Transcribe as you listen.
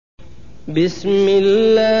بسم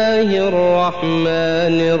الله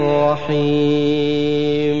الرحمن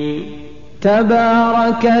الرحيم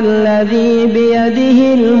تبارك الذي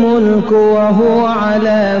بيده الملك وهو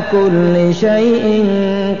على كل شيء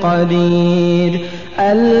قدير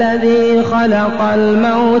الذي خلق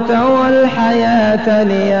الموت والحياة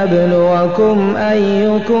ليبلوكم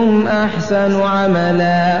أيكم أحسن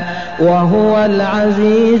عملا وهو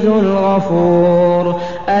العزيز الغفور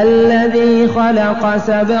الذي خلق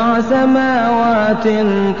 7 سماوات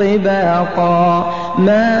طباقا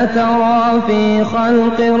ما ترى في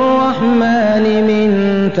خلق الرحمن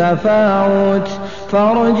من تفاوت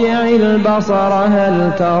فارجع البصر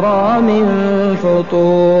هل ترى من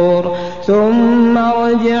فطور ثم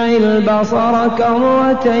ارجع البصر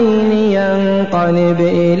كرتين ينقلب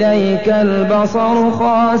إليك البصر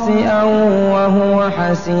خاسئا وهو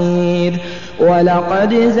حسير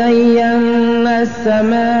ولقد زينا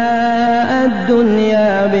السماء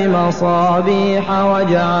الدنيا بمصابيح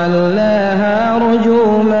وجعلناها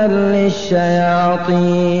رجوما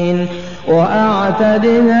للشياطين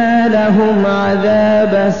وأعتدنا لهم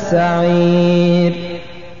عذاب السعير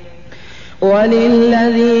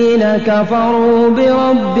وللذين كفروا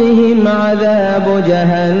بربهم عذاب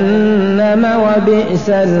جهنم وبئس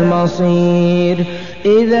المصير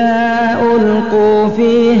إذا ألقوا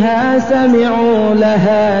فيها سمعوا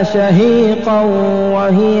لها شهيقا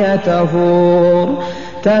وهي تفور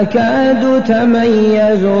تكاد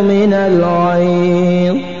تميز من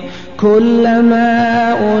الغيظ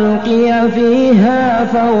كلما ألقي فيها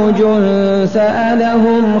فوج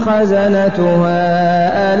سألهم خزنتها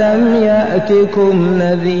ألم يأتكم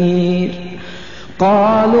نذير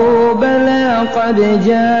قالوا بلى قد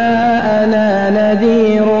جاءنا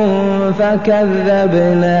نذير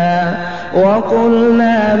فكذبنا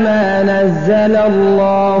وقلنا ما نزل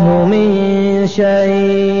الله من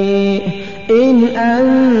شيء إن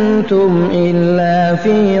أنتم إلا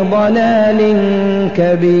في ضلال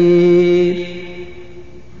كبير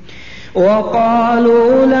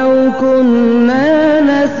وقالوا لو كنا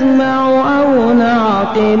نسمع أو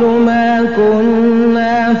نعقل ما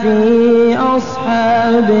كنا في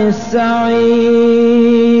أصحاب السعير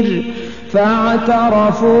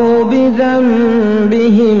فاعترفوا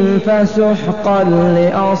بذنبهم فسحقا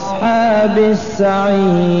لأصحاب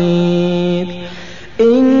السعير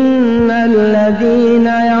إن الذين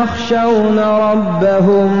يخشون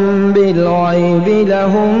ربهم بالغيب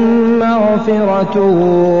لهم مغفرة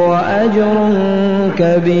وأجر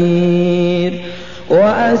كبير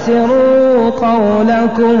وأسروا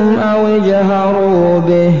قولكم أو اجهروا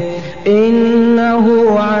به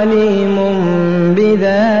إنه عليم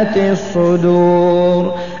بذات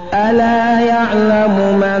الصدور ألا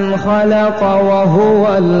يعلم من خلق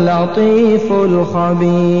وهو اللطيف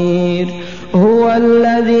الخبير هو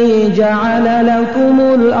الذي جعل لكم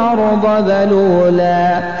الأرض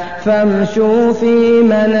ذلولا فامشوا في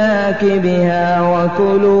مناكبها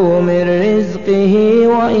وكلوا من رزقه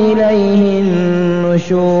وإليه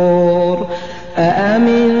النشور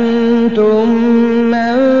أأمنتم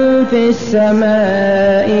من في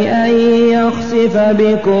السماء أن يخسف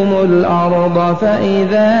بكم الأرض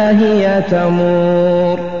فإذا هي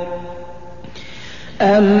تمور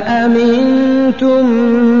أم أمنتم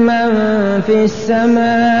من في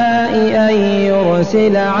السماء أن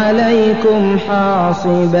يرسل عليكم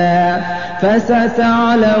حاصبا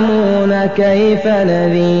فستعلمون كيف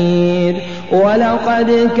نذير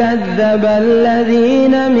ولقد كذب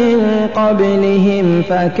الذين من قبلهم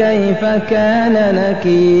فكيف كان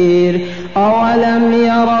نكير أولم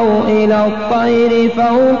يروا إلى الطير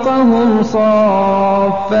فوقهم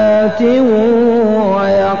صافات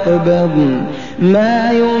ويقبضن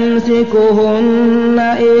ما يمسكهن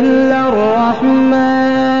إلا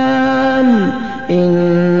الرحمن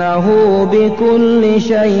إنه بكل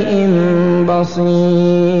شيء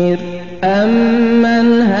بصير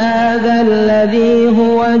أمن هذا الذي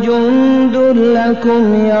هو جند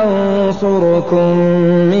لكم ينصركم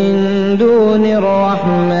من دون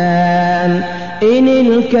الرحمن إن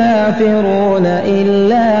الكافرون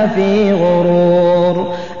إلا في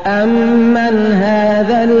غرور أمن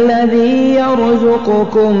هذا الذي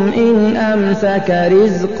يرزقكم إن أمسك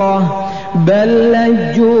رزقه بل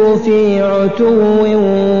لجوا في عتو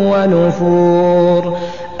ونفور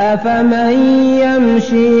أفمن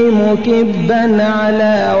يمشي مكبا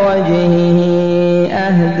على وجهه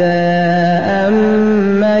أهدى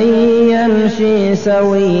أمن يمشي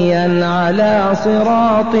سويا على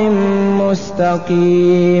صراط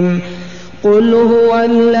مستقيم قل هو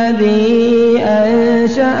الذي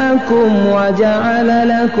أنشأكم وجعل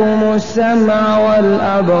لكم السمع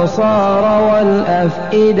والأبصار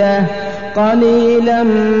والأفئدة قليلا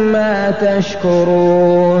ما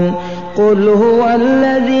تشكرون قل هو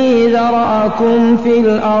الذي ذرأكم في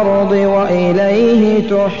الأرض وإليه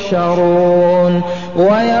تحشرون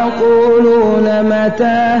ويقولون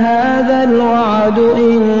متى هذا الوعد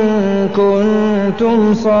إن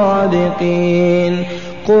كنتم صادقين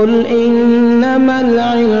قل إنما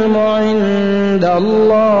العلم عند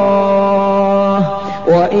الله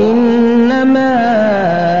وإنما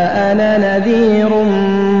أنا نذير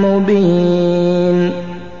مبين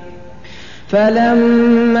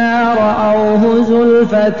فلما رأوه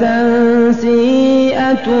زلفة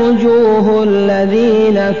سيئت وجوه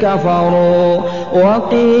الذين كفروا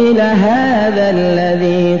وقيل هذا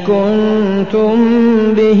الذي كنتم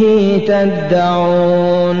به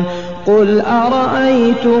تدعون قل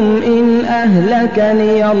أرأيتم إن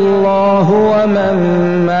أهلكني الله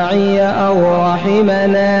ومن معي أو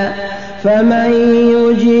رحمنا فمن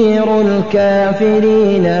يجير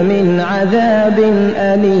الكافرين من عذاب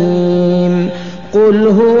أليم قل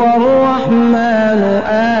هو الرحمن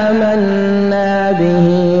آمنا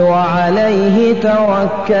به وعليه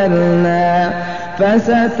توكلنا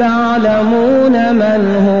فستعلمون من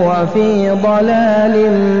هو في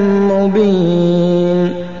ضلال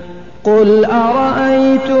مبين قل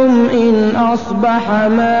أرأيتم إن أصبح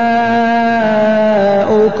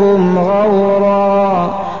ماؤكم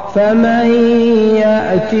غورا فمن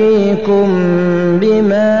يأتيكم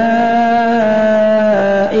بماء